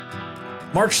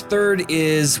March 3rd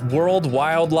is World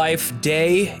Wildlife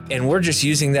Day, and we're just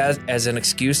using that as an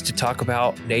excuse to talk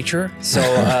about nature. So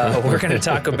we're going to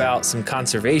talk about some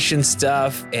conservation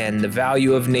stuff and the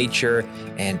value of nature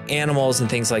and animals and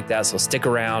things like that. So stick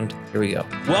around. Here we go.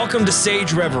 Welcome to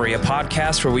Sage Reverie, a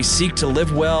podcast where we seek to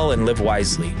live well and live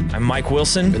wisely. I'm Mike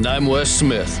Wilson. And I'm Wes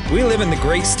Smith. We live in the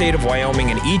great state of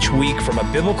Wyoming, and each week, from a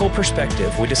biblical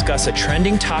perspective, we discuss a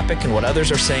trending topic and what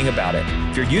others are saying about it.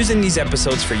 If you're using these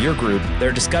episodes for your group, there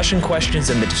are discussion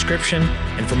questions in the description,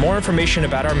 and for more information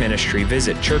about our ministry,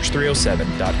 visit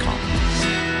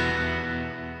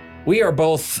church307.com. We are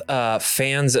both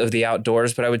fans of the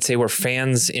outdoors, but I would say we're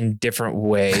fans in different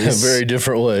ways. Very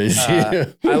different ways.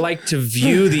 I like to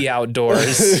view the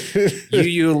outdoors.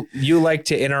 You like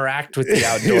to interact with the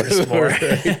outdoors more.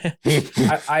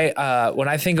 I when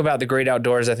I think about the great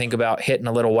outdoors, I think about hitting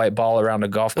a little white ball around a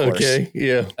golf course. Okay,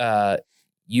 yeah.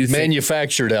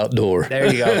 Manufactured outdoor. There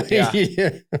you go. Yeah. Yeah.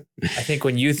 I think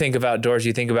when you think of outdoors,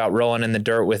 you think about rolling in the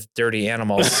dirt with dirty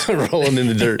animals. Rolling in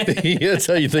the dirt. That's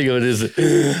how you think of it, is it?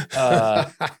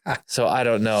 So I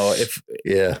don't know if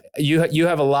you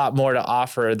have a lot more to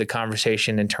offer the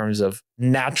conversation in terms of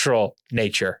natural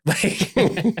nature.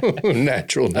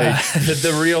 Natural nature.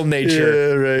 The real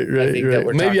nature. Yeah,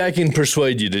 right. Maybe I can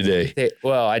persuade you today.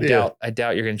 I doubt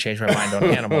you're going to change my mind on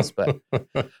animals, but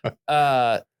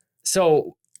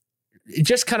so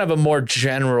just kind of a more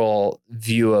general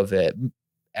view of it.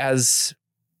 As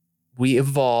we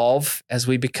evolve, as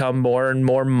we become more and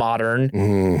more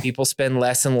modern, people spend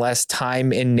less and less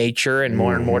time in nature and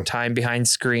more time behind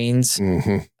screens.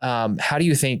 How do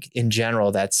you think in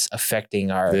general that's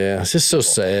affecting our... Yeah, it's just so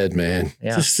sad, man. Yeah.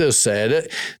 It's just so sad.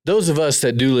 Those of us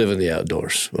that do live in the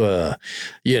outdoors,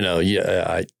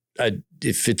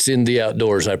 if it's in the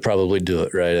outdoors, I probably do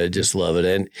it, right? I just love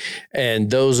it. And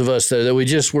those of us that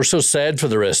we're so sad for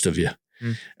the rest of you.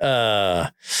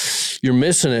 You're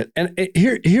missing it. And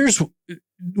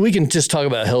we can just talk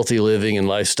about healthy living and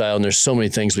lifestyle, and there's so many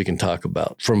things we can talk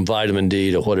about, from vitamin D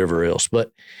to whatever else.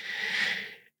 But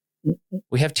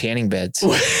we have tanning beds.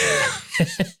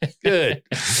 Good.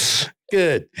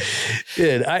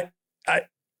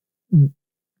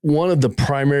 One of the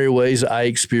primary ways I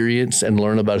experience and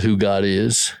learn about who God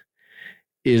is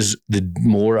the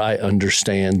more I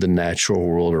understand the natural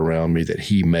world around me that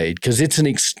he made, because it's an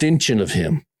extension of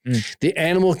him. The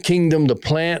animal kingdom, the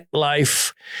plant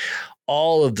life,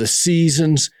 all of the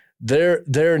seasons, they're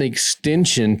an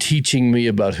extension teaching me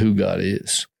about who God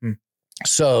is.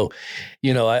 So,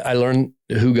 I learned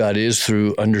who God is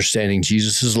through understanding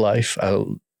Jesus's life. I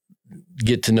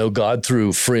get to know God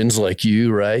through friends like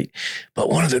you, right?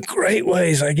 But one of the great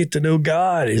ways I get to know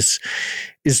God is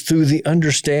through the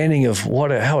understanding of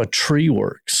how a tree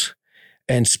works,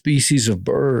 and species of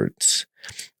birds,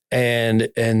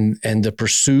 and the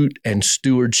pursuit and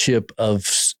stewardship of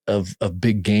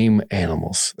big game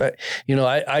animals.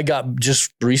 I got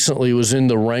just recently was in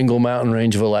the Wrangell Mountain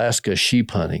Range of Alaska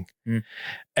sheep hunting.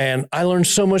 And I learned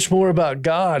so much more about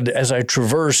God as I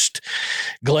traversed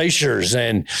glaciers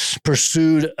and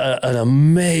pursued an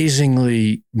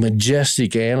amazingly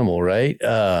majestic animal, right?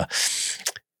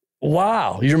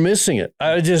 Wow, you're missing it.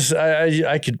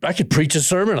 I could preach a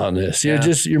sermon on this.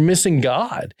 You're missing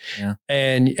God. Yeah.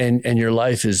 And your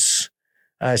life is,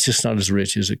 it's just not as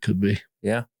rich as it could be.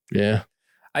 Yeah. Yeah.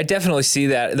 I definitely see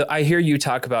that. I hear you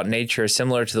talk about nature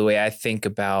similar to the way I think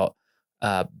about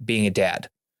being a dad.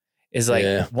 Is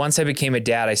like once I became a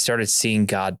dad, I started seeing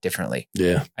God differently.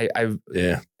 Yeah.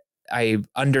 I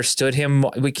understood him.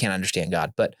 We can't understand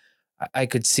God, but I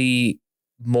could see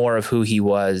more of who he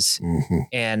was.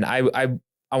 And I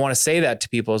want to say that to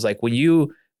people is like, when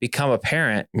you become a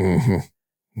parent,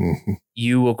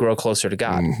 you will grow closer to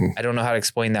God. I don't know how to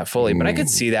explain that fully, but I could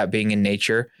see that being in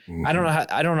nature. I don't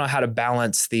know how to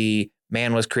balance the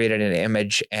man was created in an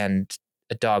image and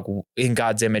a dog in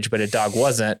God's image, but a dog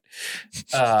wasn't.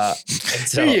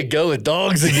 Here you go with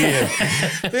dogs again.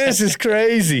 This is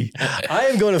crazy. I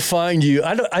am going to find you.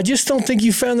 I just don't think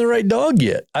you found the right dog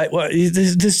yet.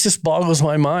 This just boggles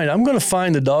my mind. I'm going to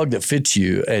find the dog that fits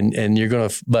you, and you're going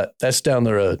to, but that's down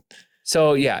the road.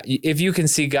 So yeah, if you can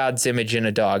see God's image in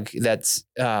a dog, that's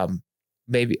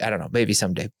maybe, I don't know, maybe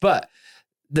someday. But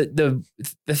the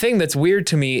thing that's weird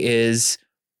to me is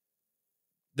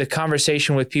the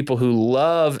conversation with people who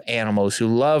love animals, who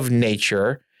love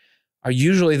nature, are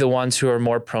usually the ones who are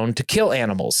more prone to kill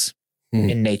animals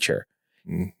in nature.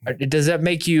 Does that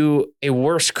make you a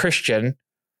worse Christian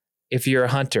if you're a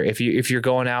hunter, if you're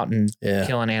going out and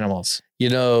killing animals?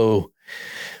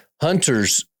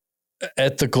 Hunters,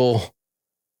 ethical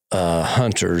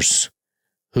hunters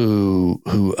who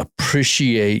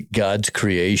appreciate God's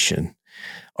creation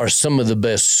are some of the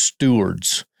best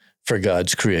stewards for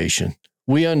God's creation.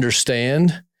 We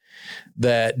understand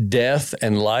that death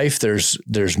and life,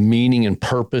 there's meaning and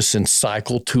purpose and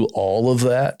cycle to all of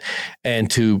that, and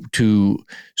to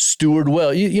steward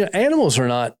well. You know, animals are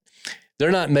not. They're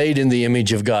not made in the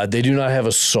image of God. They do not have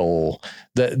a soul.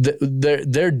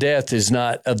 Their death is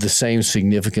not of the same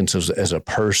significance as a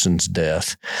person's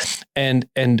death. And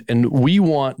we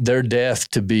want their death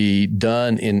to be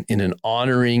done in an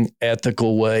honoring,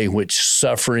 ethical way, in which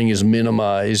suffering is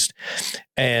minimized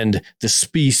and the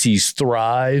species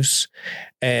thrives.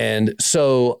 And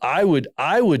so I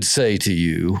would say to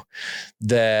you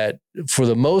that for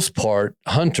the most part,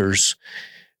 hunters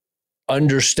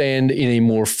understand in a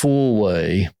more full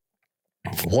way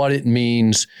what it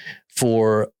means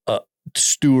for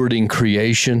stewarding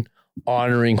creation,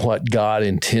 honoring what God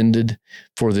intended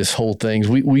for this whole thing.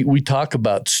 We talk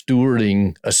about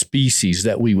stewarding a species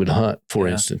that we would hunt, for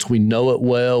instance. We know it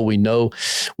well. We know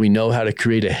how to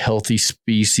create a healthy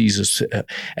species,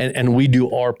 and we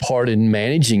do our part in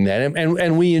managing that.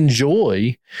 And we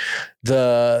enjoy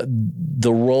the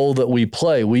role that we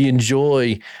play. We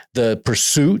enjoy the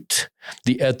pursuit,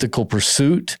 the ethical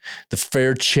pursuit, the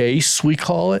fair chase, we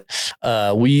call it.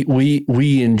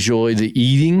 We enjoy the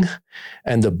eating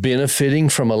and the benefiting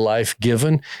from a life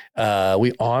given.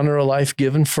 We honor a life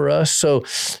given for us.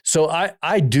 So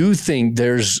I do think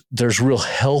there's real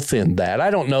health in that. I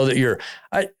don't know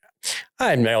that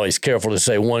I'm always careful to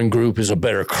say one group is a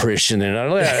better Christian than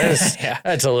another.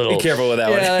 That's a little. Be careful with that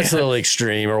one. Yeah, that's a little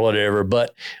extreme or whatever.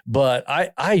 But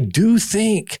I do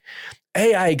think,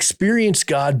 I experience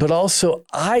God, but also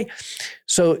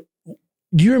so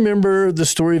do you remember the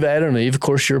story of Adam and Eve? Of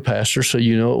course, you're a pastor, so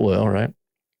you know it well, right?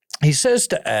 He says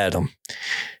to Adam,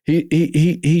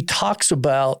 he talks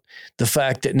about the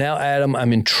fact that now, Adam,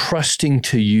 I'm entrusting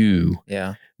to you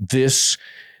this,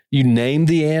 you name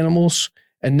the animals,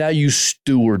 and now you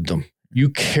steward them. You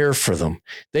care for them.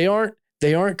 They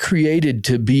aren't created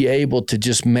to be able to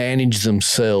just manage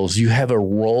themselves. You have a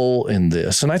role in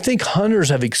this. And I think hunters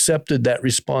have accepted that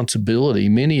responsibility,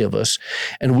 many of us,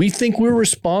 and we think we're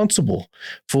responsible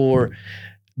for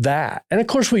that. And of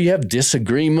course, we have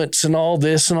disagreements and all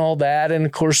this and all that. And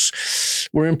of course,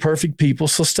 we're imperfect people,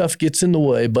 so stuff gets in the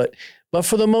way. But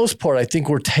for the most part, I think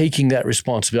we're taking that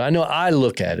responsibility. I know I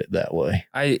look at it that way.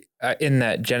 I in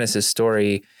that Genesis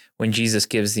story, when Jesus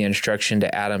gives the instruction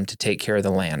to Adam to take care of the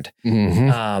land.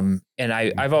 Mm-hmm. And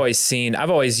I've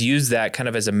always used that kind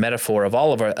of as a metaphor of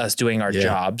all of us doing our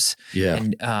jobs. Yeah.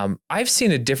 And I've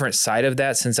seen a different side of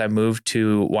that since I moved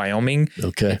to Wyoming.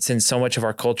 Okay. Since so much of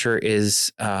our culture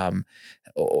is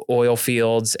oil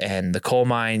fields and the coal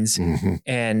mines. Mm-hmm.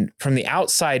 And from the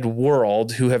outside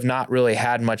world, who have not really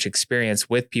had much experience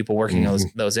with people working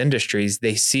those industries,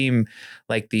 they seem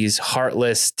like these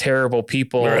heartless, terrible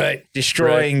people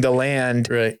destroying the land.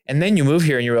 Right. And then you move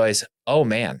here and you realize, oh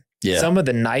man, some of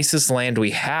the nicest land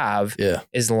we have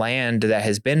is land that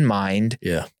has been mined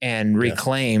and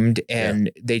reclaimed,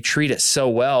 and they treat it so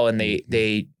well, and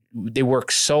they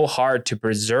work so hard to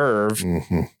preserve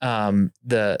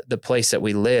the place that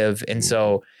we live. And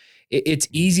so it's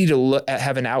easy to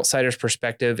have an outsider's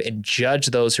perspective and judge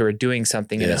those who are doing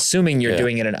something and assuming you're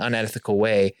doing it in an unethical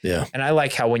way. Yeah. And I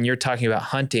like how when you're talking about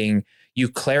hunting, you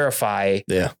clarify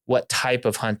what type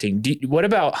of hunting. What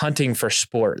about hunting for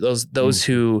sport? Those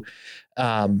who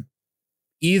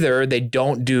either they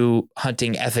don't do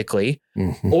hunting ethically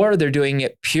or they're doing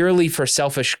it purely for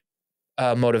selfish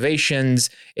motivations.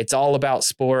 It's all about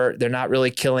sport. They're not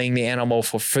really killing the animal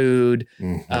for food.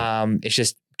 It's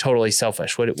just totally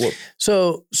selfish.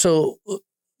 So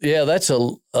that's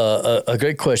a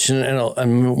great question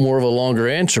and more of a longer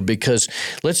answer, because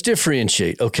let's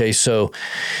differentiate. Okay, so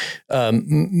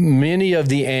many of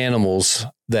the animals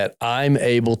that I'm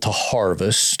able to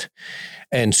harvest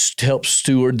and help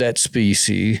steward that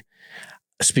species,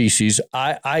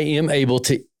 I am able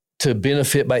to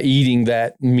benefit by eating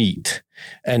that meat.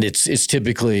 And it's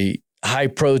typically high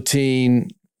protein,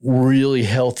 really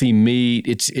healthy meat.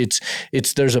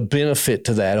 There's a benefit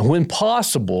to that. And when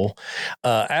possible,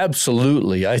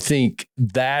 absolutely. I think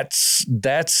that's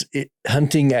it,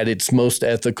 hunting at its most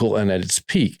ethical and at its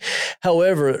peak.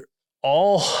 However,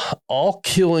 all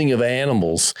killing of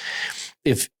animals,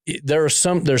 there's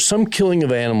some killing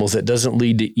of animals that doesn't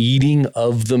lead to eating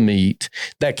of the meat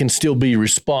that can still be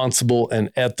responsible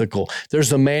and ethical. There's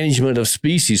the management of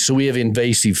species. So we have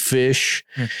invasive fish.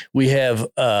 We have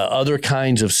other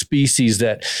kinds of species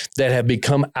that have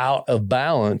become out of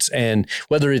balance. And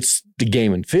whether it's the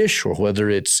game and fish, or whether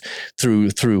it's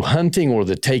through hunting or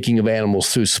the taking of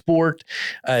animals through sport,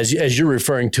 as you're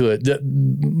referring to it,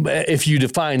 if you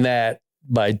define that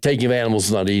by taking animals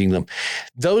and not eating them.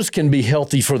 Those can be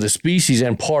healthy for the species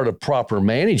and part of proper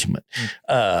management.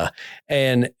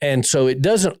 And so it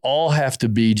doesn't all have to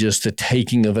be just the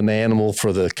taking of an animal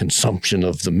for the consumption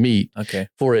of the meat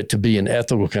for it to be an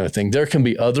ethical kind of thing. There can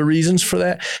be other reasons for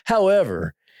that.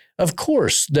 However, of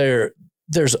course,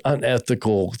 there's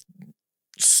unethical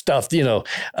stuff, the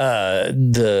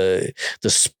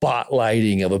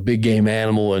spotlighting of a big game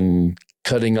animal and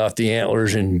cutting off the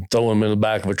antlers and throwing them in the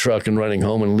back of a truck and running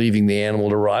home and leaving the animal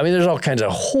to rot. I mean, there's all kinds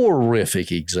of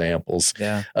horrific examples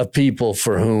of people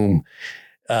for whom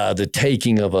the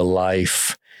taking of a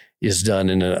life is done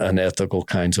in an unethical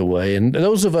kinds of way. And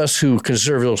those of us who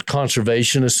consider those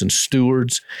conservationists and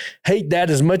stewards hate that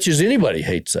as much as anybody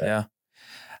hates that. Yeah.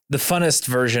 The funnest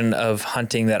version of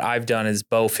hunting that I've done is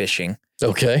bow fishing.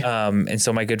 Okay. And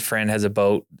so my good friend has a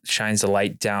boat, shines the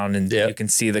light down, and you can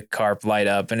see the carp light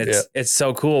up, and it's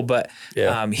so cool. But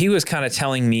he was kind of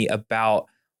telling me about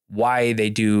why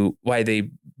they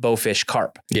bow fish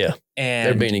carp. Yeah. And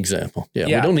there'd be an example. Yeah.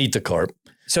 We don't eat the carp.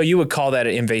 So you would call that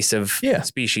an invasive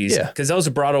species? Yeah. Because those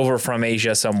are brought over from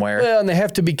Asia somewhere. Well, and they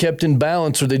have to be kept in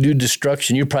balance or they do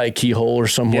destruction. You're probably a keyhole or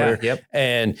somewhere. Yeah, yep.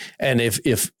 And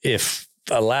if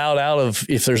allowed out of,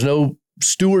 if there's no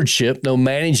stewardship, no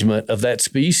management of that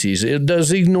species, it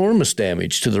does enormous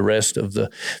damage to the rest of the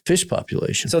fish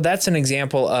population. So that's an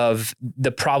example of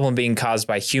the problem being caused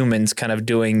by humans kind of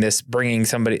doing this, bringing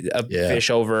a fish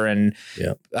over. And,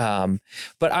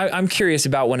 but I'm curious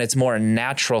about when it's more a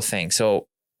natural thing. So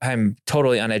I'm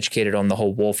totally uneducated on the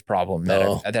whole wolf problem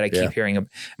that I keep hearing of.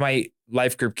 My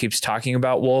life group keeps talking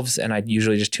about wolves, and I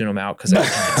usually just tune them out because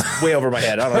it's way over my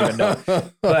head. I don't even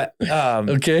know. But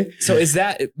so is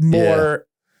that more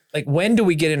like, when do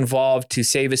we get involved to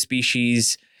save a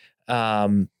species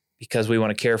because we want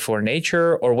to care for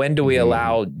nature, or when do we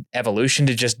allow evolution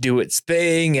to just do its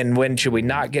thing, and when should we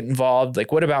not get involved?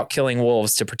 Like, what about killing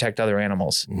wolves to protect other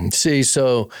animals? See,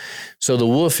 so the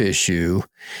wolf issue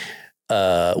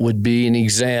would be an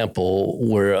example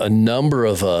where a number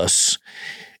of us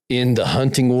in the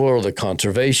hunting world, the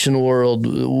conservation world,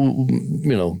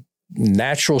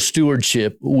 natural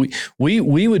stewardship, we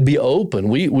would be open.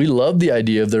 We love the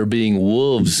idea of there being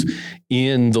wolves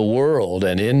in the world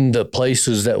and in the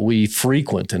places that we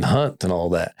frequent and hunt and all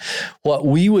that. What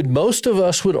most of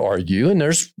us would argue, and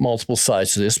there's multiple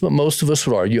sides to this, but most of us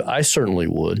would argue, I certainly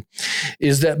would,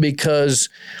 is that because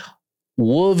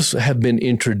wolves have been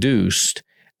introduced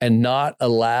and not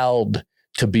allowed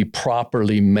to be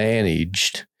properly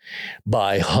managed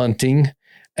by hunting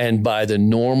and by the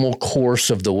normal course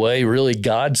of the way really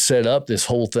God set up this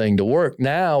whole thing to work.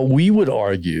 Now we would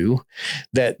argue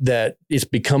that it's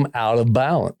become out of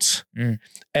balance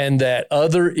and that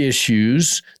other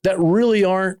issues that really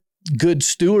aren't good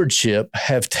stewardship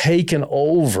have taken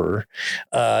over.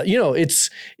 It's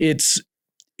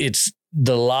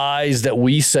the lies that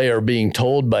we say are being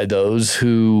told by those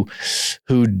who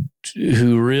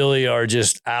really are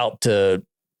just out to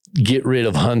get rid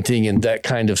of hunting and that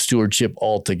kind of stewardship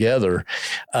altogether,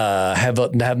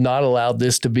 have not allowed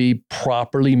this to be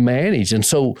properly managed. And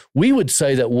so we would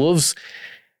say that wolves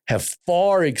have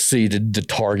far exceeded the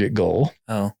target goal,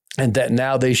 and that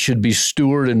now they should be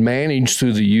stewarded and managed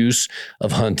through the use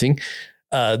of hunting.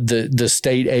 The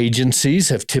state agencies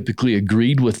have typically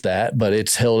agreed with that, but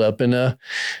it's held up in a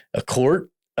court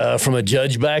from a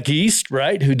judge back east,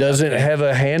 right, who doesn't have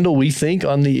a handle, we think,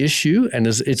 on the issue.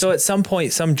 And so at some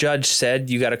point, some judge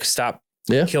said you got to stop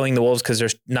killing the wolves because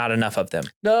there's not enough of them.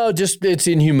 No, just it's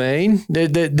inhumane.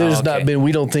 There's not been,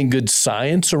 we don't think, good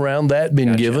science around that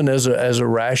been given as a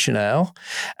rationale.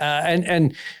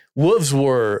 And wolves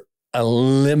were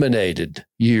eliminated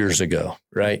years ago,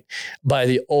 right, by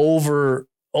the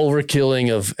overkilling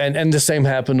of, and the same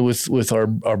happened with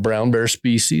our brown bear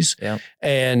species. Yeah.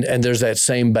 And there's that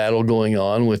same battle going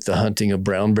on with the hunting of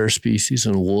brown bear species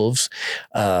and wolves.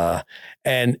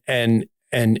 And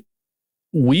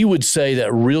we would say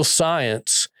that real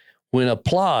science, when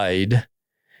applied,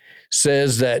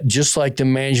 says that just like the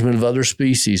management of other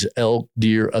species, elk,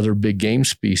 deer, other big game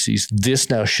species, this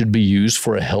now should be used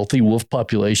for a healthy wolf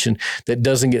population that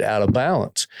doesn't get out of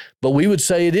balance. But we would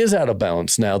say it is out of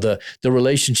balance now. The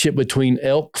relationship between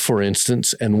elk, for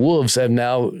instance, and wolves have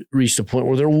now reached a point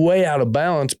where they're way out of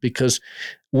balance because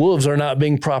wolves are not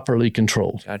being properly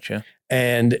controlled. Gotcha.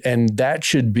 And that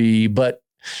should be, but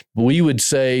we would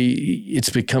say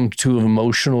it's become too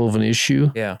emotional of an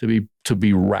issue to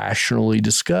be rationally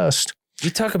discussed. You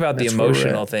talk about the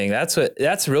emotional thing. That's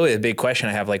really a big question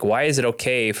I have. Like, why is it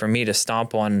okay for me to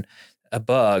stomp on a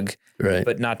bug,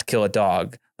 but not to kill a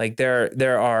dog? Like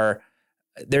there are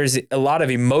there's a lot of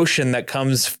emotion that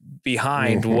comes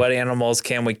behind what animals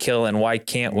can we kill and why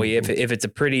can't we? If it's a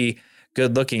pretty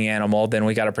good looking animal, then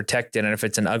we got to protect it. And if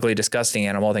it's an ugly, disgusting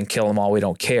animal, then kill them all. We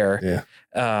don't care.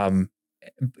 Yeah.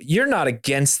 You're not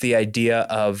against the idea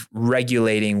of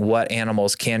regulating what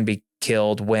animals can be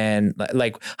killed when,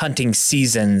 like hunting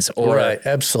seasons, or right,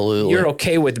 absolutely. You're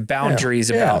okay with boundaries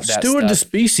about that. Steward the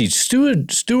species.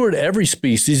 Steward every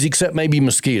species except maybe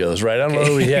mosquitoes. Right? I don't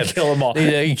know. We have kill them all.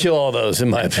 You kill all those, in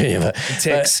my opinion.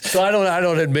 Ticks. So I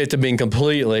don't admit to being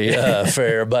completely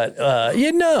fair, but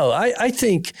I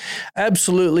think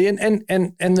absolutely,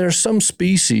 and there's some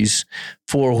species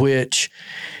for which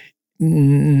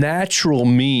natural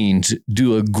means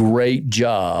do a great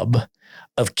job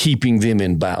of keeping them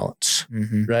in balance,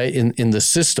 right, in the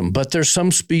system. But there's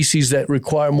some species that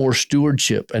require more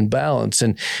stewardship and balance,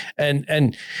 and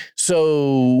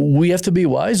so we have to be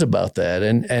wise about that.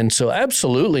 And so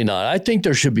absolutely not. I think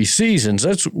there should be seasons.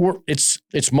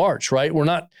 It's March, right? We're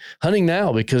not hunting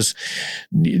now because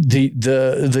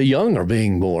the young are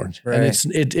being born, right.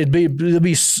 And it'd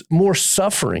be more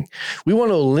suffering. We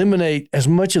want to eliminate as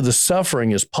much of the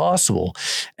suffering as possible,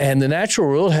 and the natural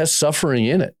world has suffering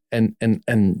in it.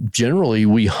 And generally,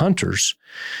 we hunters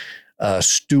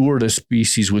steward a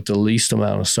species with the least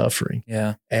amount of suffering,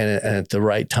 and at the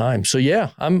right time. So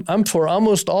I'm for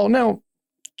almost all. Now,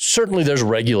 certainly there's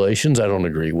regulations I don't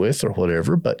agree with or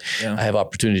whatever, but I have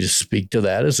opportunity to speak to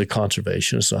that as a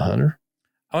conservationist, a hunter.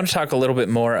 I want to talk a little bit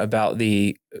more about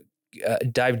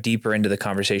dive deeper into the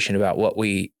conversation about what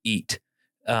we eat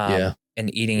and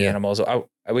eating animals.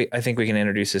 I think we can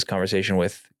introduce this conversation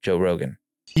with Joe Rogan.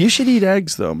 You should eat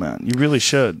eggs, though, man. You really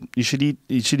should. You should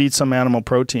eat some animal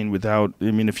protein without.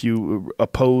 I mean, if you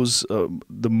oppose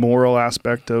the moral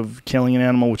aspect of killing an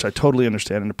animal, which I totally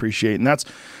understand and appreciate, and that's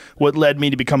what led me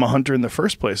to become a hunter in the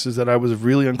first place, is that I was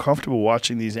really uncomfortable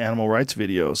watching these animal rights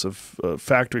videos of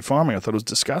factory farming. I thought it was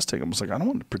disgusting. I was like, I don't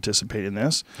want to participate in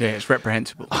this. Yeah, it's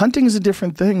reprehensible. Hunting is a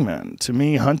different thing, man. To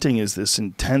me, hunting is this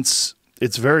intense.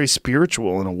 It's very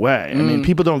spiritual in a way. I mean,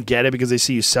 people don't get it because they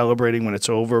see you celebrating when it's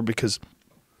over, because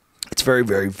it's very,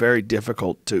 very, very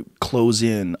difficult to close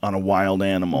in on a wild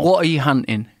animal. What are you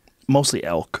hunting? Mostly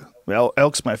elk. Well,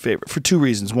 elk's my favorite for two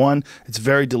reasons. One, it's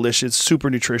very delicious, super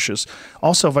nutritious.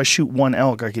 Also, if I shoot one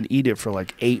elk, I can eat it for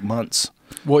like 8 months.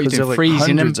 What are you doing? Like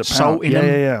freezing them, salting them?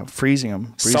 Yeah. Freezing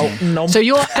them. So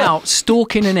you're out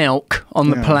stalking an elk on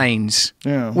the plains.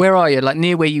 Yeah. Where are you? Like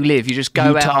near where you live? You just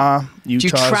go out? Do you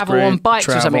travel on bikes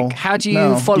or something? How do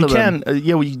you follow them?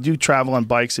 Well, you do travel on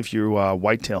bikes if you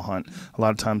whitetail hunt. A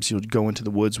lot of times you'll go into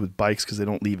the woods with bikes because they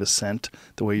don't leave a scent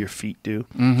the way your feet do.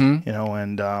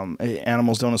 And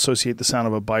animals don't associate the sound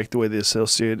of a bike the way they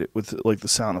associate it with like the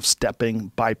sound of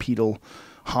stepping, bipedal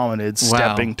hominids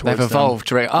stepping towards them. They've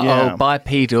evolved, right?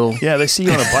 Bipedal. Yeah, they see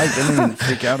you on a bike, they don't even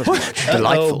freak out as much.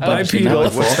 Delightful. Bipedal.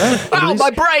 What's that?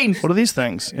 My brain! What are these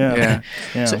things? Yeah.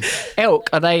 So, elk,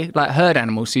 are they like herd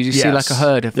animals? So you just see like a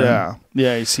herd of them?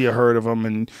 Yeah, you see a herd of them,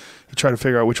 and you try to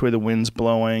figure out which way the wind's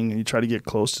blowing, and you try to get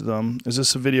close to them. Is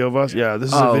this a video of us? Yeah,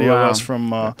 this is a video of us from...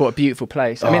 what a beautiful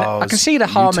place. I mean, I can see the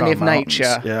harmony Utah of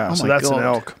nature. Yeah, so that's an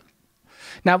elk.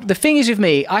 Now, the thing is with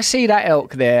me, I see that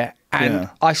elk there, and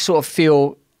I sort of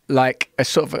feel like a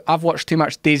sort of, I've watched too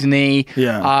much Disney.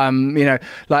 Yeah.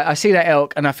 Like I see that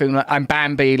elk and I feel like I'm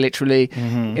Bambi, literally.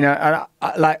 And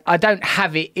I don't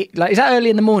have it. Like, is that early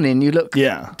in the morning? You look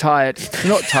tired.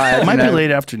 You're not tired. It might be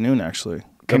late afternoon, actually.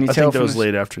 Can you tell? I think that was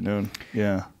late afternoon.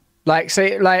 Yeah.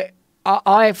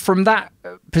 I from that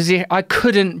position, I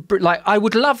couldn't. Like, I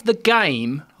would love the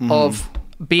game of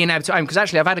being able to aim, because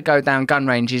actually I've had to go down gun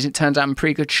ranges. It turns out I'm a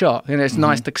pretty good shot. It's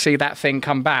nice to see that thing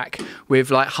come back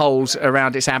with like holes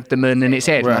around its abdomen and its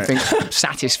head. Right. And I think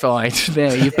satisfied.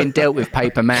 There, you've been dealt with,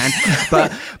 paper man.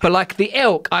 But like the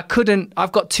elk, I couldn't.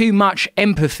 I've got too much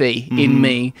empathy in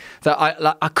me that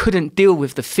I couldn't deal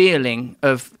with the feeling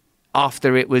of.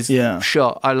 After it was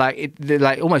shot, I like it,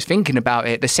 like almost thinking about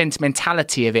it, the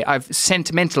sentimentality of it. I've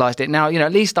sentimentalized it now.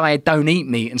 At least I don't eat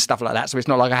meat and stuff like that, so it's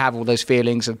not like I have all those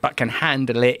feelings, but can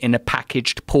handle it in a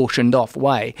packaged, portioned off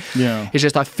way. Yeah, it's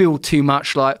just I feel too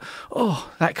much like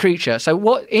that creature. So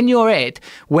what in your head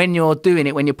when you're doing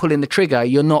it, when you're pulling the trigger,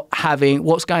 you're not having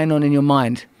what's going on in your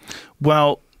mind?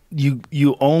 Well,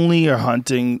 you only are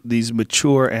hunting these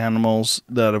mature animals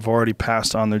that have already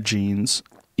passed on their genes.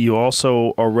 You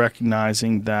also are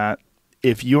recognizing that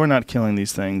if you're not killing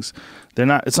these things,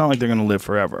 It's not like they're going to live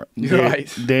forever.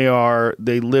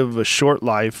 They live a short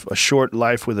life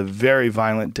with a very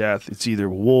violent death. It's either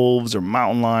wolves or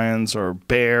mountain lions or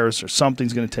bears or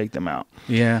something's going to take them out.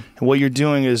 Yeah. And what you're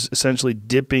doing is essentially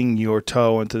dipping your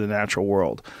toe into the natural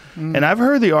world. And I've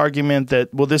heard the argument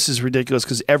that, well, this is ridiculous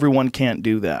because everyone can't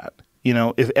do that. You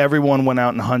know, if everyone went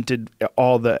out and hunted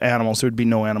all the animals, there would be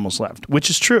no animals left, which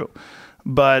is true.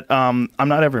 But I'm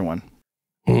not everyone.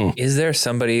 Is there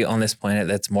somebody on this planet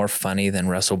that's more funny than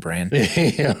Russell Brand?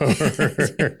 His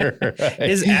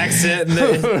accent.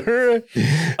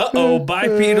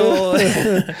 Bipedal.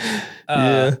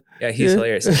 Yeah, he's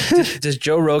hilarious. Does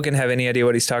Joe Rogan have any idea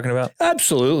what he's talking about?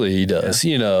 Absolutely, he does.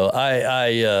 Yeah. You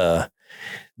know,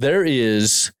 there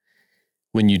is,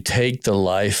 when you take the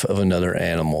life of another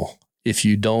animal, if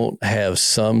you don't have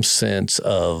some sense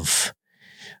of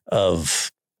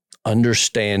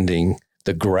understanding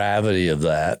the gravity of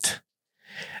that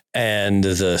and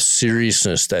the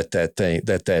seriousness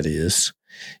that is,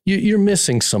 you're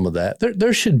missing some of that.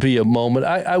 There should be a moment.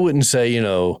 I wouldn't say, you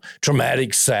know,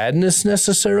 traumatic sadness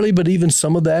necessarily, but even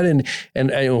some of that. And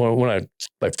when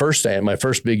my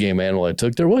first big game animal I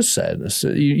took, there was sadness.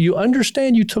 You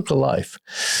understand you took a life.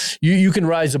 You can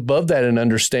rise above that and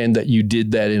understand that you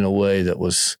did that in a way that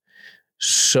was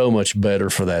so much better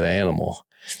for that animal,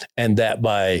 and that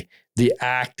by the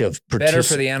act of better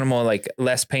for the animal, like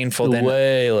less painful than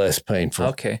way less painful.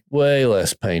 Okay. Way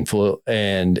less painful,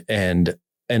 and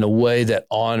in a way that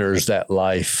honors that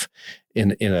life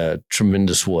in a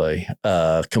tremendous way,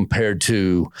 compared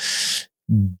to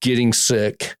getting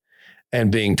sick and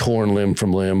being torn limb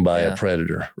from limb by a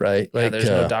predator, right? Yeah, there's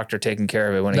no doctor taking care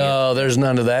of it. There's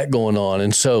none of that going on.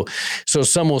 And so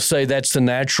some will say that's the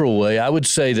natural way. I would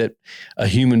say that a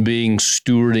human being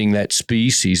stewarding that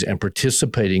species and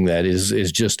participating that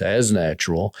is just as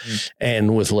natural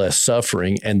and with less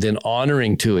suffering, and then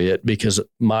honoring to it, because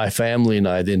my family and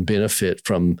I then benefit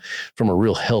from a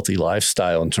real healthy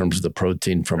lifestyle in terms of the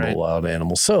protein from a wild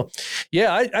animal. So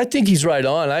yeah, I think he's right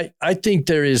on. I think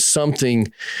there is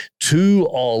something to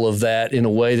all of that in a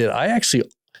way that I actually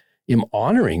am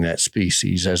honoring that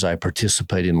species as I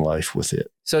participate in life with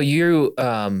it. So you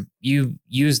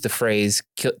use the phrase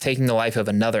taking the life of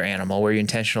another animal. Were you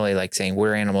intentionally like saying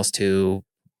we're animals too,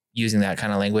 using that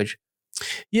kind of language?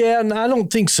 Yeah, and I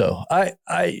don't think so. I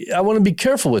want to be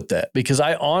careful with that, because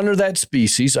I honor that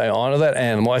species. I honor that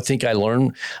animal. I think I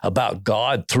learn about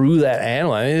God through that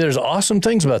animal. I mean, there's awesome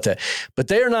things about that, but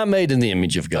they are not made in the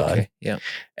image of God. Okay, yeah.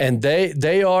 And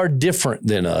they are different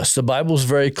than us. The Bible's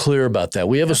very clear about that.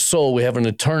 We have a soul. We have an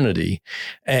eternity.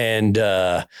 And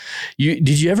did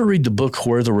you ever read the book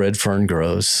Where the Red Fern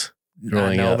Grows?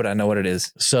 No, but I know what it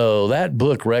is. So that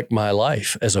book wrecked my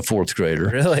life as a fourth grader.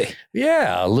 Really?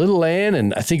 Yeah. Little Ann,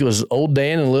 and I think it was Old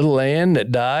Dan and Little Ann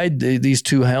that died, these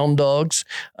two hound dogs.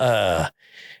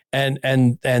 And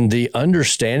the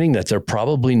understanding that they're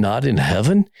probably not in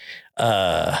heaven.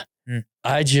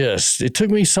 It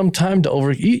took me some time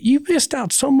to you missed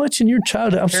out so much in your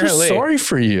childhood. I'm so sorry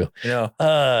for you. You know,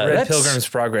 read Pilgrim's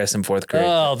Progress in fourth grade.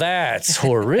 Oh, that's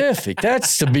horrific.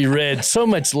 That's to be read so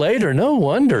much later. No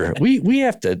wonder. We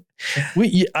have to,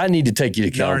 I need to take you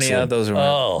to counseling. Narnia, those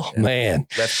are man.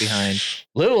 Left Behind.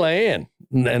 Little Ann.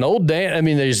 And Old Dan, I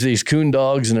mean, there's these coon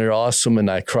dogs and they're awesome. And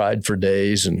I cried for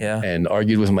days and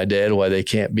argued with my dad why they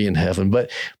can't be in heaven. But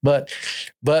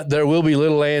there will be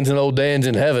Little Anns and Old Dans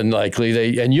in heaven, likely.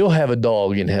 And you'll have a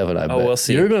dog in heaven, I bet. We'll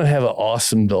see. You're going to have an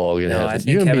awesome dog in heaven. I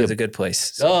think heaven's a good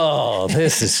place. So. Oh,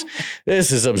 this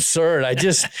is absurd. I've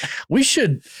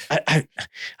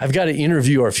got to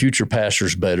interview our future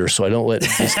pastors better so I don't let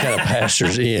these kind of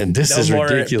pastors in. This is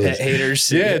ridiculous. No more pet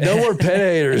haters. Yeah, no more pet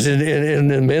haters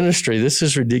in ministry. This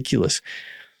is ridiculous.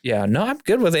 Yeah, no, I'm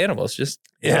good with animals. Just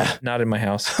not in my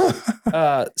house.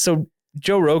 So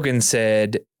Joe Rogan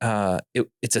said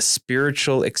it's a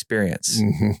spiritual experience.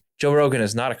 Mm-hmm. Joe Rogan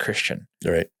is not a Christian.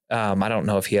 Right. I don't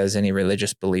know if he has any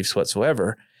religious beliefs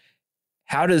whatsoever.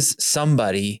 How does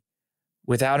somebody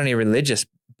without any religious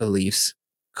beliefs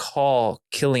call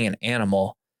killing an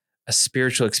animal a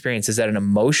spiritual experience? Is that an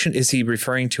emotion? Is he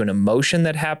referring to an emotion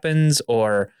that happens?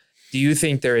 Or do you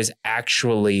think there is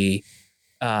actually,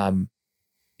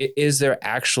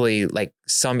 like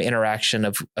some interaction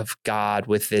of God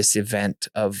with this event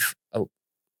of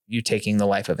you taking the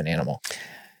life of an animal?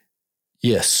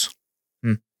 Yes.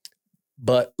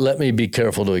 But let me be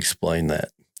careful to explain that.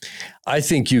 I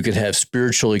think you can have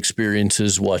spiritual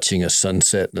experiences watching a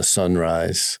sunset and a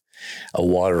sunrise, a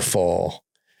waterfall,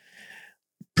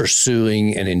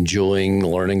 pursuing and enjoying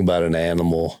learning about an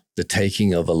animal, the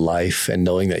taking of a life and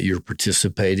knowing that you're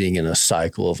participating in a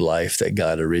cycle of life that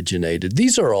God originated.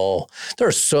 There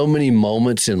are so many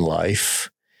moments in life.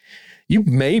 You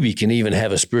maybe can even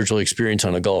have a spiritual experience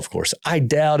on a golf course. I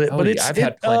doubt it, but I've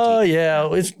had plenty. Oh yeah,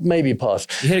 it's maybe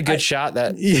possible. You hit a good shot.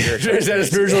 Is that a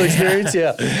spiritual experience?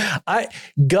 Yeah.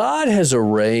 God has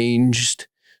arranged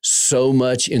so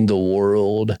much in the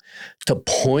world to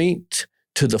point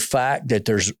to the fact that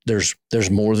there's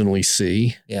more than we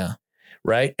see. Yeah.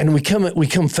 Right. And we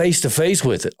come face to face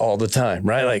with it all the time.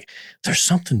 Right. Like there's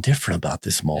something different about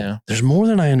this moment. Yeah. There's more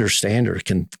than I understand or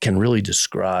can really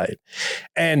describe.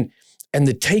 And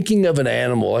the taking of an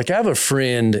animal, like I have a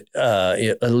friend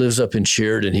lives up in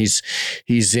Sheridan.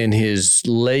 He's in his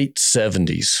late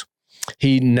 70s.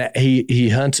 He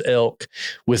hunts elk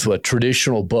with a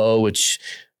traditional bow, which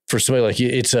for somebody like you,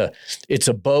 it's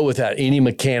a bow without any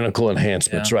mechanical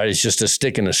enhancements, right? It's just a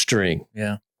stick and a string.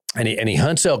 Yeah. And he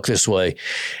hunts elk this way,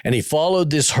 and he followed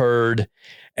this herd.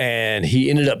 And he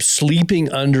ended up sleeping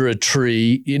under a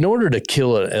tree. In order to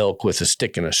kill an elk with a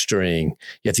stick and a string,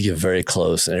 you have to get very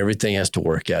close, and everything has to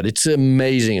work out. It's an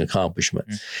amazing accomplishment.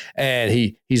 And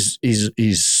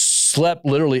he's slept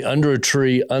literally under a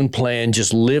tree, unplanned,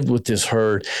 just lived with this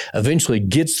herd. Eventually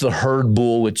gets the herd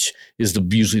bull, which is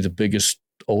usually the biggest,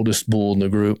 oldest bull in the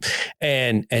group,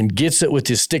 and gets it with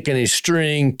his stick and his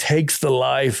string, takes the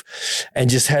life,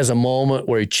 and just has a moment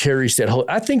where he cherished that whole.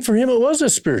 I think for him it was a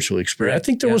spiritual experience. I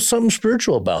think there was something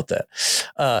spiritual about that.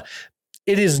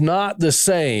 It is not the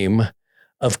same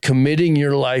of committing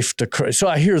your life to Christ. So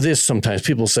I hear this sometimes.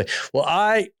 People say,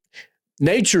 well,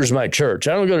 nature's my church.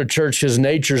 I don't go to church because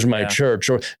nature's my church.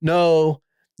 Or no,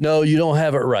 you don't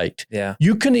have it right. Yeah.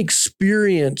 You can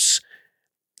experience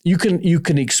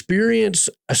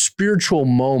a spiritual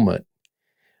moment,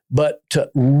 but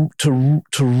to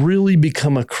really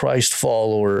become a Christ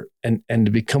follower and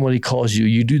to become what he calls you,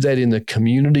 you do that in the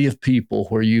community of people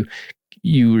where you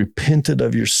repented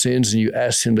of your sins and you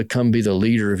asked him to come be the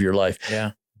leader of your life.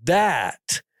 Yeah.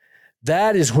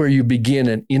 That is where you begin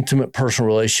an intimate personal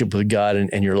relationship with God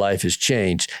and your life is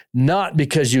changed, not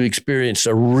because you experienced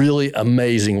a really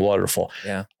amazing waterfall.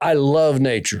 Yeah. I love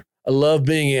nature. I love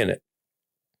being in it.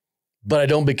 But I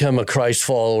don't become a Christ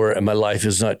follower and my life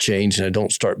is not changed and I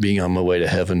don't start being on my way to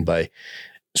heaven by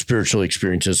spiritual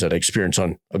experiences that I experience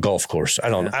on a golf course. I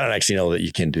don't actually know that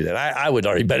you can do that. I would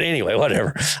argue, but anyway,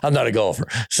 whatever. I'm not a golfer.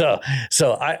 So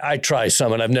I try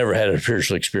some and I've never had a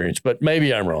spiritual experience, but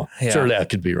maybe I'm wrong. Yeah. Certainly I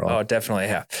could be wrong. Oh, definitely.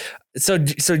 Yeah. So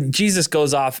Jesus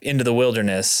goes off into the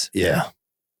wilderness. Yeah.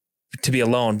 To be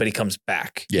alone, but he comes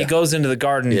back. Yeah. He goes into the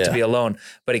garden to be alone,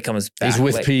 but he comes back. He's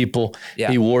with people. Yeah.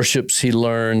 He worships. He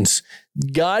learns.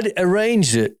 God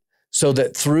arranged it so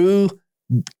that through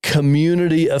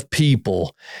community of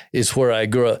people is where I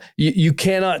grew up. You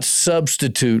cannot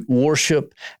substitute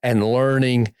worship and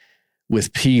learning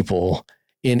with people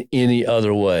in any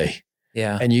other way.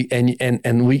 Yeah.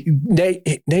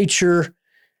 Nature.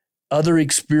 Other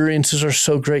experiences are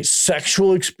so great.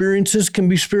 Sexual experiences can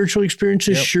be spiritual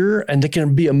experiences, sure, and they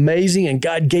can be amazing. And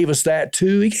God gave us that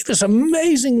too. He gave us an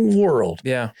amazing world.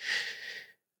 Yeah.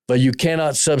 But you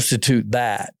cannot substitute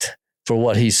that for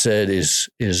what he said is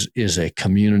a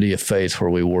community of faith where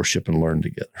we worship and learn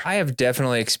together. I have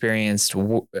definitely experienced,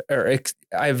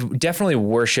 I've definitely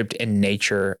worshiped in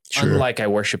nature, unlike I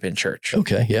worship in church.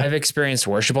 Okay, yeah. I've experienced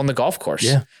worship on the golf course.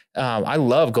 Yeah. I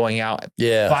love going out 5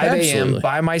 a.m.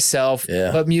 by myself,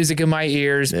 put music in my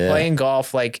ears, playing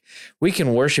golf. Like we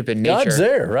can worship in nature. God's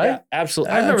there, right? Yeah,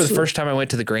 absolutely. I remember the first time I went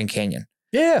to the Grand Canyon.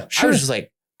 Yeah, sure. I was just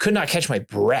like, could not catch my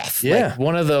breath. Yeah. Like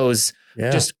one of those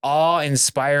just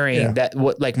awe-inspiring that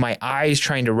like my eyes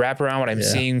trying to wrap around what I'm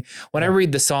seeing. When I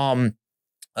read the Psalm,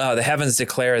 the heavens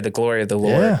declare the glory of the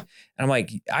Lord. Yeah. And I'm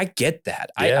like, I get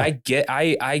that. Yeah.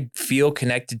 I feel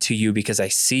connected to you because I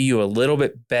see you a little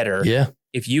bit better. Yeah.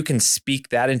 If you can speak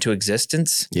that into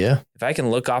existence. Yeah. If I can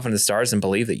look off into the stars and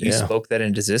believe that you spoke that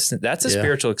into existence, that's a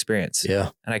spiritual experience.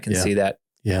 Yeah. And I can see that.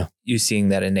 Yeah. You seeing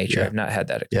that in nature. I've not had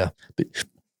that experience. Yeah. But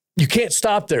you can't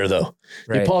stop there, though.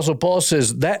 Right. The Apostle Paul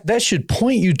says that should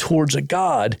point you towards a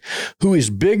God who is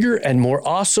bigger and more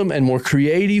awesome and more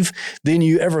creative than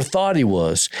you ever thought he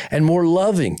was, and more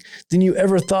loving than you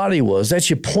ever thought he was. That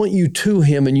should point you to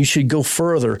him, and you should go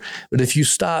further. But if you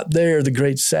stop there, the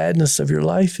great sadness of your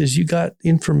life is you got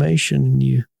information and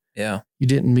you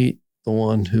didn't meet the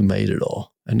one who made it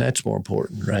all. And that's more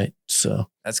important, right? So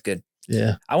that's good.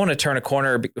 Yeah. I want to turn a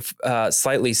corner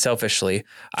slightly selfishly.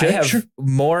 I have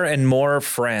more and more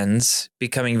friends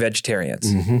becoming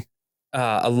vegetarians. Mm-hmm.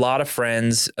 A lot of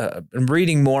friends. I'm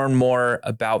reading more and more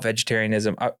about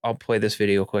vegetarianism. I'll play this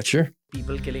video quick. Sure.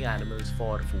 people killing animals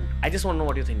for food. I just want to know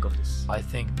what you think of this. I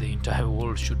think the entire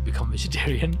world should become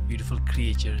vegetarian. Beautiful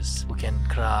creatures who can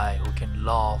cry, who can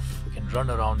laugh, who can run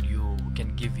around you, who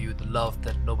can give you the love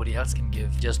that nobody else can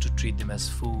give, just to treat them as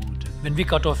food. When we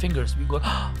cut our fingers, we go,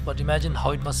 but imagine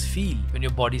how it must feel when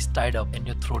your body's tied up and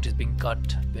your throat is being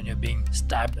cut, when you're being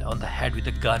stabbed on the head with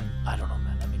a gun. I don't know,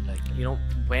 man. I mean, like, you know,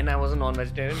 when I was a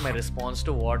non-vegetarian, my response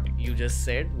to what you just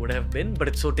said would have been, but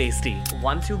it's so tasty.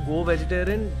 Once you go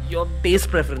vegetarian, your taste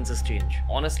preferences change.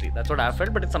 Honestly, that's what I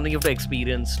felt, but it's something you have to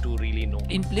experience to really know.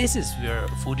 In places where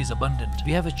food is abundant,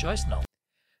 we have a choice now.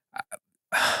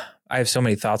 I have so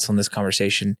many thoughts on this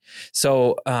conversation.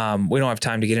 So we don't have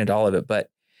time to get into all of it, but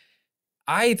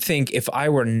I think if I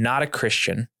were not a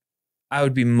Christian, I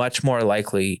would be much more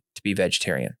likely to be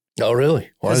vegetarian. Oh,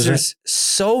 really? Why is there's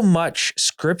so much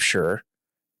scripture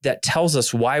that tells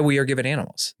us why we are given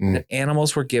animals, that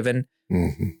animals were given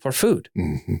for food.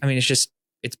 I mean,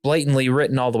 it's blatantly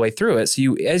written all the way through it.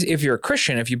 So if you're a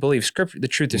Christian, if you believe scripture, the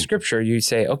truth of scripture, you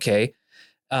say, okay.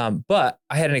 But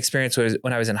I had an experience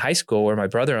when I was in high school where my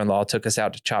brother-in-law took us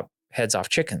out to chop heads off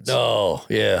chickens. Oh,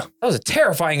 yeah. That was a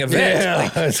terrifying event. Yeah,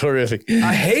 that's horrific.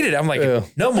 I hated it. I'm like,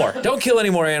 no more. Don't kill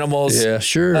any more animals. Yeah,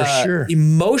 sure.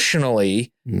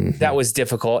 Emotionally, that was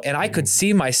difficult. And I could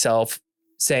see myself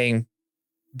saying,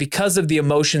 because of the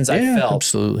emotions I felt,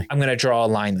 absolutely, I'm going to draw a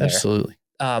line there. Absolutely.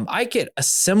 I get a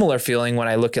similar feeling when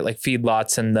I look at like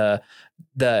feedlots and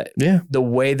the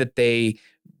way that they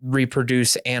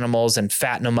reproduce animals and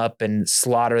fatten them up and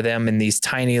slaughter them in these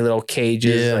tiny little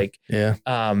cages.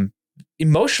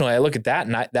 Emotionally, I look at that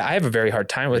and I have a very hard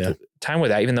time with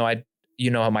that, even though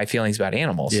how my feelings about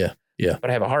animals. Yeah. But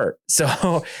I have a heart.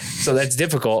 So that's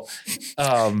difficult.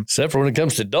 Except for when it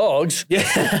comes to dogs.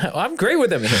 Yeah. Well, I'm great with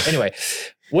them. Anyway,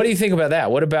 what do you think about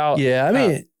that? What about? Yeah. I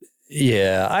mean,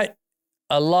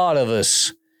 a lot of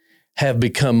us have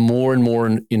become more and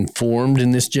more informed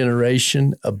in this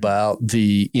generation about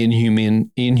the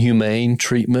inhumane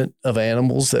treatment of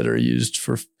animals that are used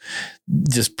for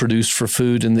just produced for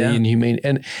food and the inhumane.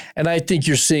 And I think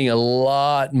you're seeing a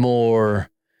lot more,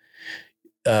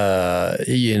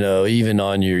 even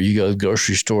on you go to the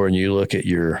grocery store and you look at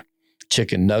your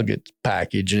chicken nugget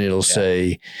package and it'll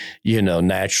say,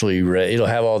 naturally it'll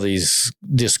have all these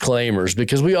disclaimers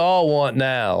because we all want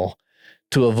now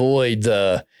to avoid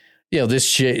the,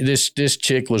 this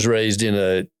chick was raised in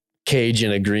a cage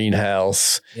in a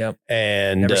greenhouse. Yep.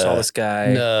 And never saw this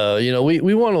guy. No,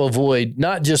 we want to avoid,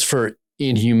 not just for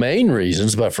inhumane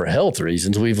reasons, but for health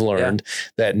reasons. We've learned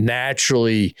that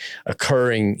naturally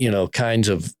occurring, kinds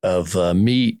of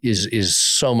meat is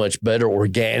so much better.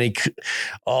 Organic,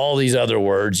 all these other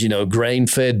words,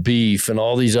 grain-fed beef and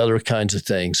all these other kinds of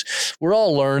things. We're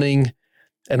all learning.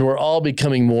 And we're all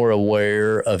becoming more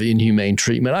aware of inhumane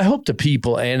treatment. I hope to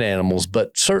people and animals,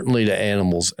 but certainly to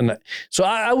animals. And so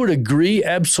I would agree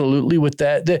absolutely with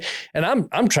that. And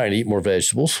I'm trying to eat more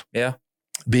vegetables. Yeah.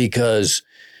 Because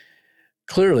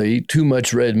clearly too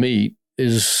much red meat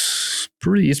is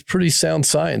pretty sound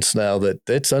science now that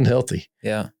that's unhealthy.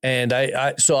 Yeah. And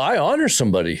so I honor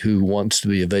somebody who wants to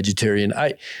be a vegetarian.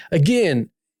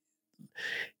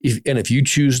 If you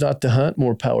choose not to hunt,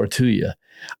 more power to you.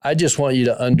 I just want you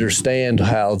to understand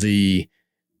how the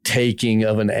taking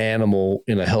of an animal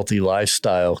in a healthy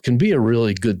lifestyle can be a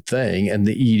really good thing, and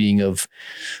the eating of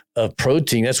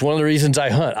protein. That's one of the reasons I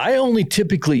hunt. I only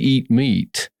typically eat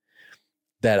meat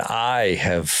that I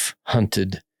have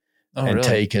hunted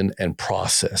taken and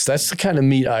processed. That's the kind of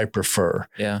meat I prefer.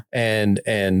 Yeah.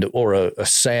 Or a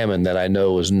salmon that I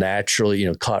know is naturally,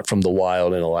 caught from the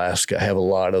wild in Alaska. I have a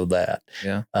lot of that.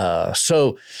 Yeah.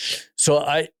 So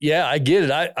I get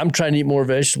it. I'm trying to eat more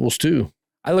vegetables too.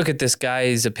 I look at this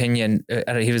guy's opinion.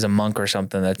 He was a monk or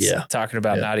something that's talking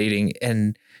about not eating.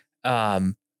 And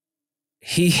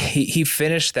he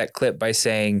finished that clip by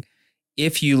saying,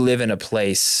 if you live in a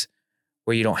place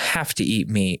where you don't have to eat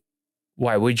meat,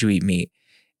 why would you eat meat?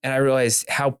 And I realized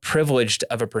how privileged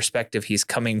of a perspective he's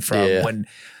coming from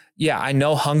I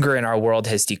know hunger in our world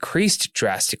has decreased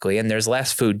drastically and there's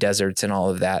less food deserts and all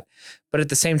of that. But at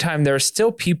the same time, there are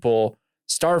still people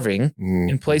starving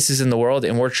in places in the world,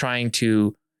 and we're trying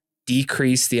to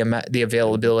decrease the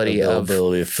availability of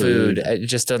food. It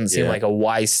just doesn't seem like a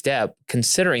wise step,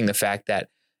 considering the fact that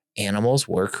animals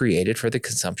were created for the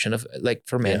consumption of,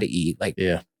 for man to eat.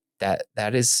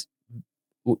 That is,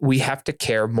 we have to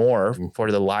care more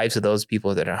for the lives of those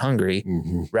people that are hungry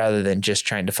rather than just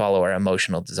trying to follow our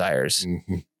emotional desires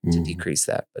to decrease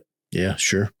that. But yeah,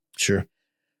 sure.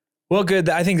 Well, good.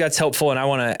 I think that's helpful. And I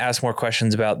want to ask more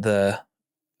questions about the,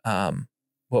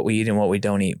 what we eat and what we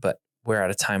don't eat, but we're out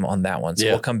of time on that one. So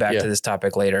we'll come back to this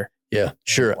topic later. Yeah,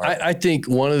 sure. I think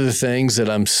one of the things that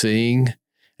I'm seeing,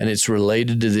 and it's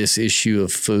related to this issue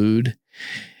of food,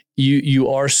 you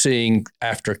are seeing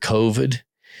after COVID,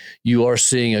 you are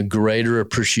seeing a greater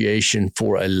appreciation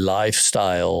for a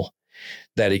lifestyle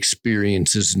that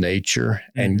experiences nature.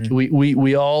 And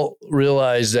we all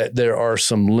realize that there are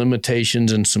some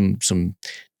limitations and some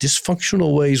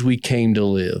dysfunctional ways we came to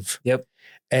live. Yep.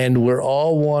 And we're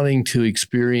all wanting to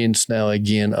experience now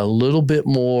again a little bit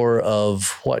more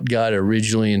of what God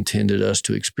originally intended us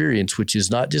to experience, which is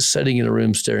not just sitting in a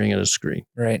room staring at a screen.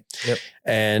 Right. Yep.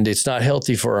 And it's not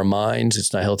healthy for our minds.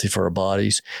 It's not healthy for our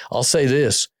bodies. I'll say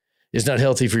this, it's not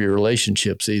healthy for your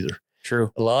relationships either.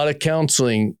 True. A lot of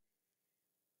counseling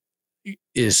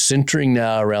is centering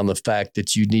now around the fact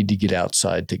that you need to get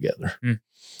outside together.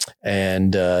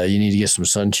 And you need to get some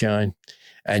sunshine.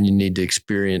 And you need to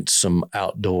experience some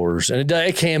outdoors. And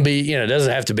it can be, it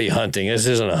doesn't have to be hunting. This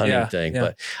isn't a hunting thing.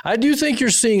 But I do think you're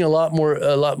seeing a lot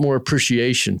more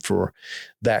appreciation for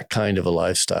that kind of a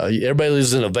lifestyle. Everybody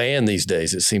lives in a van these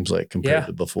days, it seems like, compared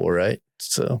to before, right?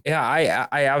 So yeah,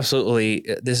 I absolutely,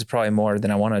 this is probably more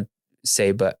than I want to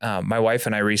say, but my wife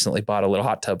and I recently bought a little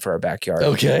hot tub for our backyard.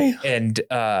 Okay. And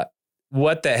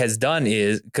what that has done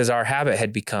is, because our habit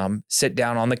had become sit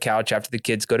down on the couch after the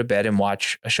kids go to bed and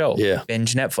watch a show,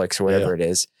 binge Netflix or whatever it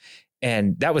is.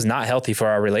 And that was not healthy for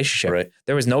our relationship. Right.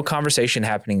 There was no conversation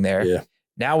happening there. Yeah.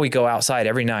 Now we go outside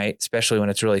every night, especially when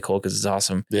it's really cold because it's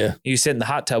awesome. Yeah. You sit in the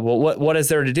hot tub. Well, what is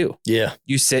there to do? Yeah.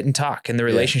 You sit and talk and the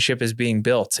relationship is being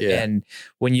built. Yeah. And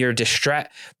when you're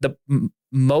the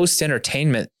most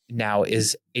entertainment now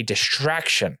is a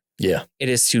distraction. Yeah. It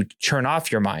is to turn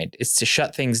off your mind. It's to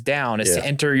shut things down. It's to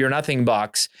enter your nothing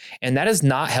box. And that is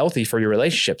not healthy for your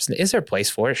relationships. Is there a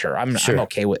place for it? Sure. I'm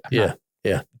okay with it.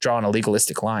 Not drawing a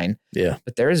legalistic line. Yeah.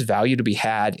 But there is value to be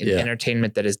had in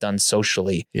entertainment that is done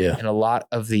socially. Yeah. And a lot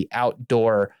of the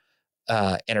outdoor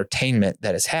entertainment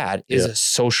that is had is a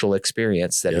social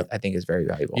experience that I think is very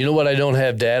valuable. You know what I don't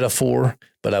have data for,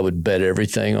 but I would bet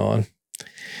everything on?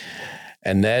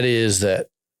 And that is that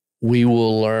we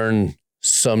will learn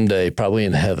someday, probably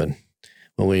in heaven,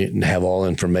 when we have all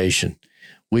information,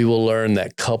 we will learn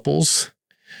that couples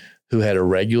who had a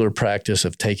regular practice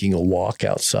of taking a walk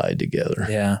outside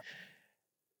together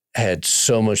had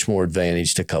so much more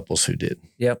advantage to couples who didn't.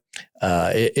 Yep.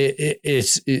 We're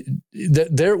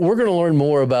going to learn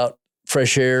more about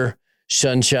fresh air,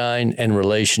 sunshine, and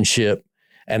relationship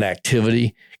and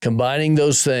activity. Combining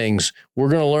those things, we're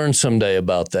going to learn someday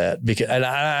about that. And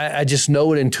I just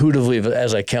know it intuitively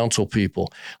as I counsel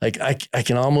people. Like I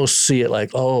can almost see it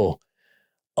like, oh,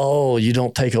 you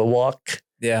don't take a walk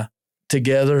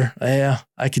together. Yeah,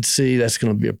 I could see that's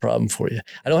going to be a problem for you.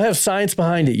 I don't have science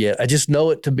behind it yet. I just know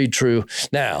it to be true.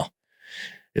 Now,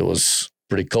 it was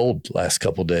pretty cold last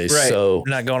couple of days. Right. So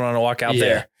we're not going on a walk out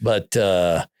there. But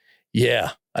I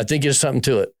think there's something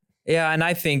to it. Yeah, and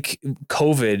I think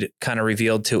COVID kind of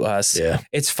revealed to us. Yeah.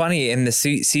 It's funny, in the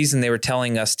season they were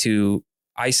telling us to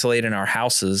isolate in our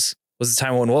houses was the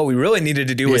time when what we really needed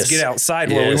to do was get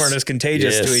outside where we weren't as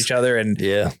contagious to each other. And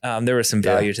there was some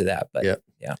value to that. But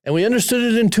and we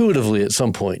understood it intuitively at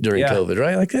some point during COVID,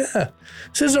 right? Like,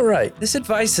 this isn't right. This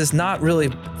advice is not really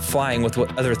flying with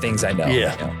what other things I know.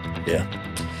 Yeah.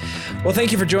 Well,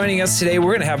 thank you for joining us today.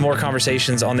 We're going to have more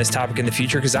conversations on this topic in the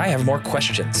future because I have more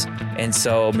questions. And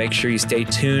so make sure you stay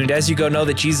tuned. As you go, know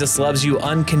that Jesus loves you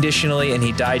unconditionally and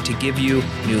he died to give you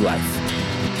new life.